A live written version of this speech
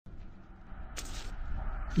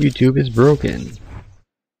YouTube is broken.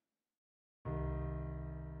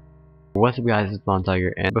 What's up guys, it's Blonde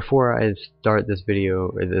Tiger, and before I start this video,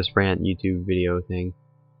 or this rant YouTube video thing,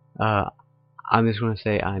 I'm just gonna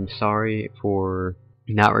say I'm sorry for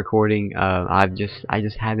not recording. I just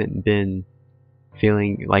haven't been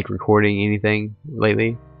feeling like recording anything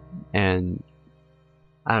lately, and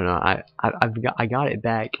I don't know, I got it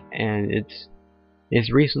back, and it's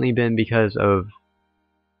recently been because of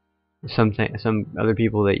some other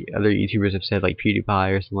people that other YouTubers have said, like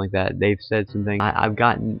PewDiePie or something like that. They've said something. I've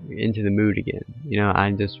gotten into the mood again. You know,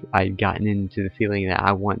 I've gotten into the feeling that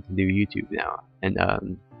I want to do YouTube now, and I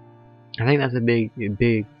think that's a big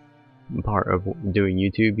part of doing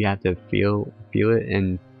YouTube. You have to feel it,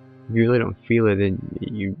 and if you really don't feel it, then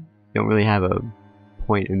you don't really have a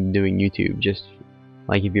point in doing YouTube. Just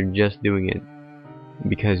like if you're just doing it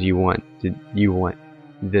because you want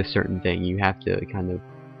this certain thing, you have to kind of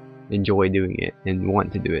enjoy doing it and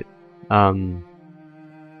want to do it.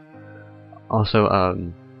 Also,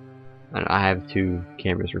 I have two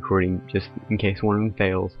cameras recording just in case one of them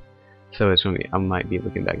fails, so it's gonna be, I might be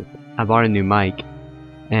looking back. I bought a new mic,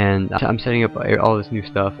 and I'm setting up all this new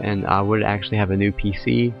stuff, and I would actually have a new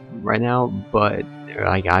PC right now, but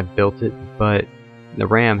like I built it, but the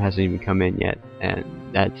RAM hasn't even come in yet, and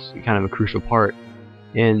that's kind of a crucial part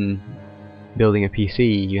in building a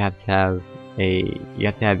PC. You have to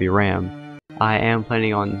have your RAM. I am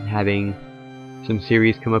planning on having some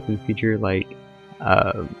series come up in the future, like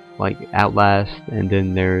Outlast, and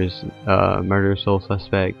then there's Murder Soul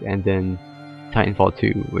Suspect, and then Titanfall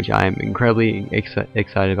 2, which I am incredibly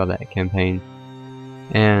excited about that campaign.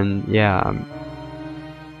 And yeah, I'm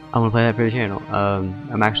gonna play that for the channel.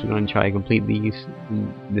 I'm actually gonna try to complete these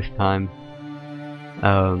this time,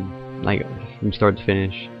 like from start to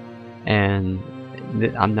finish, and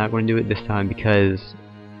I'm not going to do it this time because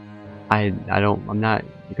I'm not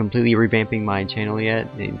completely revamping my channel yet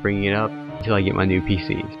and bringing it up until I get my new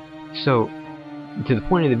PC. So, to the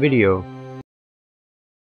point of the video,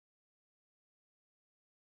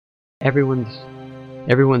 everyone's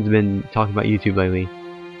been talking about YouTube lately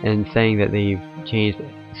and saying that they've changed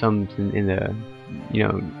something in the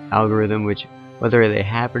algorithm, which whether they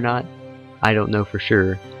have or not, I don't know for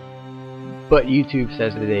sure. But YouTube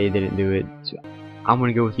says that they didn't do it. So I'm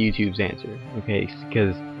gonna go with YouTube's answer, okay?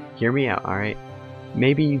 Because hear me out, alright?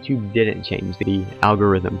 Maybe YouTube didn't change the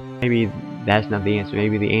algorithm. Maybe that's not the answer.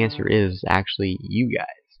 Maybe the answer is actually you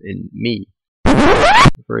guys and me.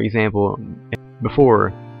 For example,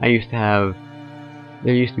 before there used to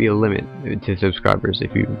be a limit to subscribers.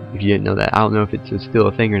 If you didn't know that, I don't know if it's still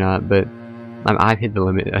a thing or not, but I've hit the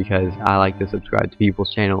limit because I like to subscribe to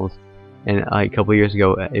people's channels. And like a couple years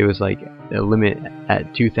ago, it was like a limit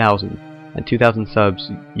at 2,000. At 2,000 subs,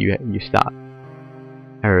 you stop,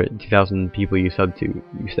 or 2,000 people you sub to,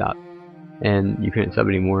 you stop, and you couldn't sub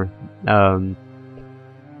anymore.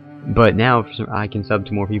 But now I can sub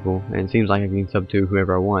to more people, and it seems like I can sub to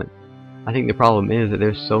whoever I want. I think the problem is that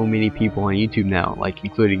there's so many people on YouTube now, like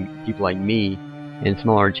including people like me and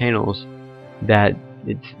smaller channels, that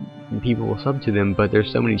people will sub to them, but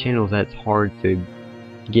there's so many channels that it's hard to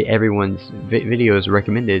get everyone's videos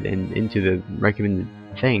recommended and into the recommended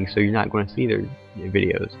thing, so you're not going to see their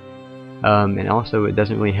videos. And also, it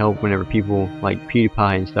doesn't really help whenever people like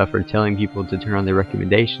PewDiePie and stuff are telling people to turn on their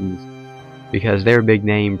recommendations, because they're big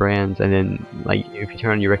name brands, and then like if you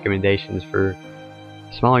turn on your recommendations for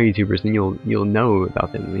smaller YouTubers, then you'll know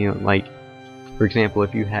about them. You know, like for example,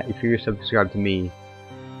 if you're subscribed to me,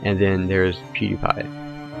 and then there's PewDiePie.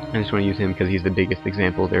 I just want to use him because he's the biggest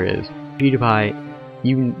example there is. PewDiePie,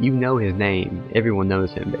 you know his name, everyone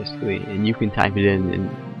knows him basically, and you can type it in and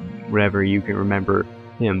whatever, you can remember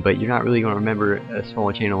him, but you're not really going to remember a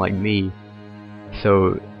small channel like me.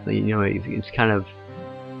 So you know, it's kind of,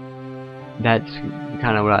 that's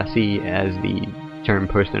kind of what I see as the term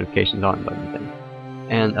post notifications on button thing.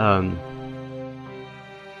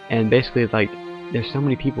 And basically it's like there's so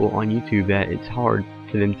many people on YouTube that it's hard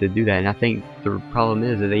for them to do that, and I think the problem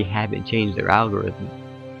is that they haven't changed their algorithm.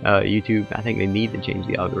 YouTube, I think they need to change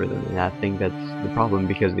the algorithm, and I think that's the problem,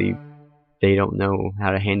 because they don't know how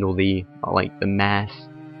to handle the mass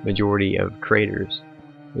majority of creators.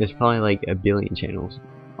 There's probably like 1 billion channels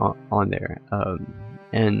on there,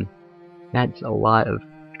 and that's a lot of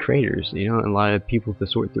creators, you know, a lot of people to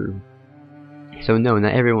sort through. So no,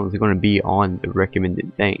 not everyone's going to be on the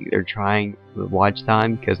recommended thing. They're trying with watch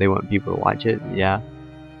time because they want people to watch it, yeah.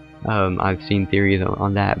 I've seen theories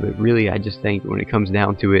on that, but really I just think when it comes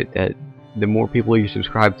down to it, that the more people you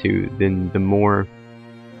subscribe to, then the more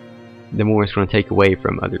it's going to take away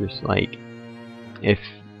from others. Like,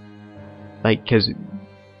 because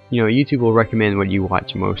you know, YouTube will recommend what you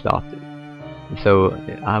watch most often. So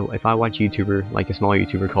if I watch a YouTuber, like a small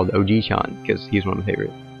YouTuber called OG-chan, because he's one of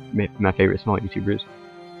my favorite small YouTubers,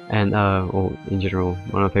 and well, in general,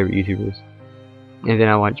 one of my favorite YouTubers, and then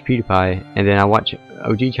I watch PewDiePie, and then I watch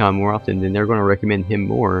OG-chan more often, then they're going to recommend him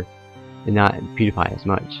more, and not PewDiePie as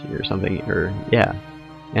much, or something, or yeah.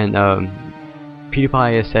 And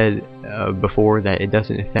PewDiePie has said before that it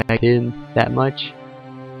doesn't affect him that much,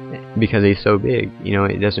 because he's so big, you know,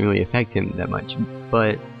 it doesn't really affect him that much,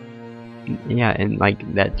 but yeah, and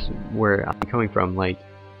like that's where I'm coming from. Like,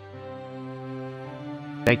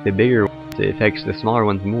 affect the bigger ones, it affects the smaller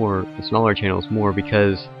ones more, the smaller channels more,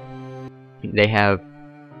 because they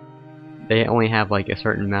only have like a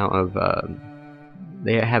certain amount of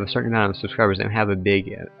they have a certain amount of subscribers. They don't have a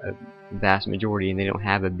vast majority, and they don't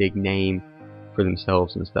have a big name for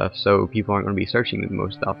themselves and stuff. So people aren't going to be searching them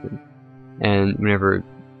most often. And whenever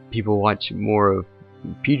people watch more of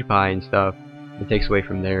PewDiePie and stuff, it takes away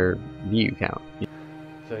from their view count.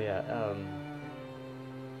 So yeah,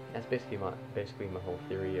 that's basically my whole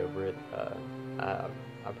theory over it.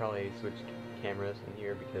 I'll probably switch cameras in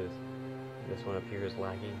here because this one up here is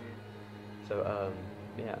lagging. So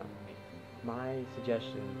yeah, my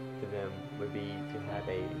suggestion to them would be to have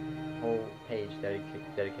a whole page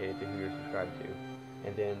dedicated to who you're subscribed to,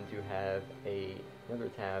 and then to have another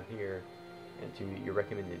tab here and to your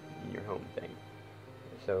recommended in your home thing.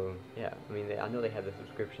 So yeah, I mean, I know they have the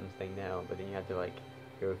subscriptions thing now, but then you have to like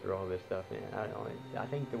go through all this stuff, and I don't know. I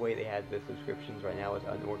think the way they had the subscriptions right now is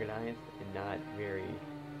unorganized and not very,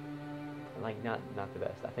 like, not the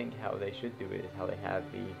best. I think how they should do it is how they have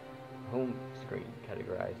the home screen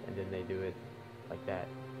categorized, and then they do it like that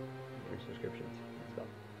for subscriptions and stuff.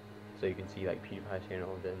 So you can see like PewDiePie's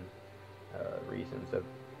channel, then recents of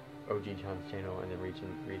OG-chan's channel, and then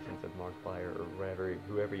recents of Markiplier or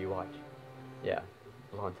whoever you watch. Yeah.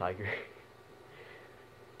 Blonde Tiger.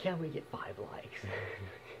 Can we get 5 likes?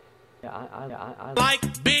 Yeah, I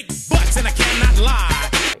like big butts, and I cannot lie.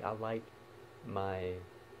 I like my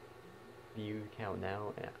view count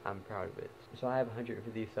now, and I'm proud of it. So I have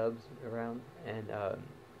 150 subs around, and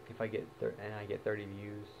if I get 30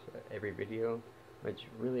 views every video, which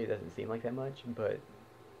really doesn't seem like that much, but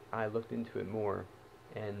I looked into it more,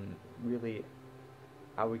 and really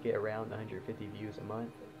I would get around 150 views a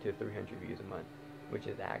month to 300 views a month, which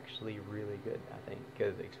is actually really good, I think,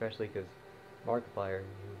 especially because Markiplier,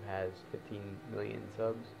 who has 15 million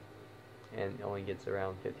subs and only gets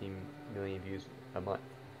around 15 million views a month,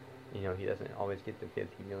 you know, he doesn't always get the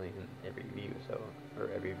 15 million every view, or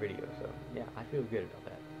every video, so yeah, I feel good about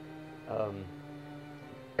that.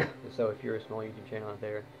 So if you're a small YouTube channel out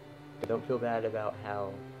there, don't feel bad about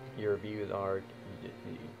how your views are.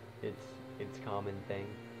 It's a common thing,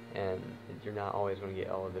 and you're not always going to get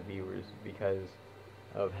all of the viewers because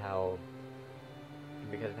of how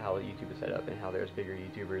YouTube is set up, and how there's bigger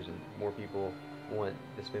YouTubers and more people want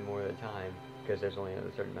to spend more of their time, because there's only a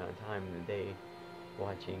certain amount of time in the day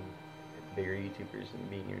watching bigger YouTubers and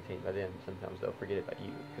being entertained by them. Sometimes they'll forget about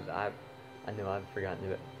you, because I know I've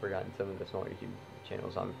forgotten some of the smaller YouTube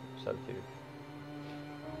channels I'm sub to.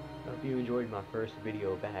 I hope you enjoyed my first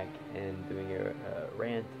video back and doing a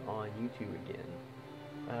rant on YouTube again.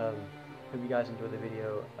 Hope you guys enjoyed the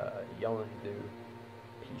video. Y'all know what to do.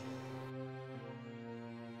 Peace.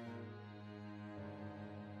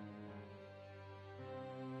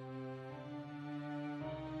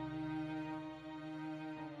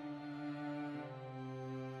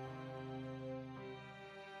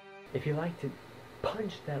 If you like to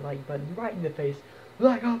punch that like button right in the face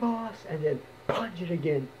like a boss, and then punch it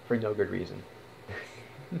again for no good reason.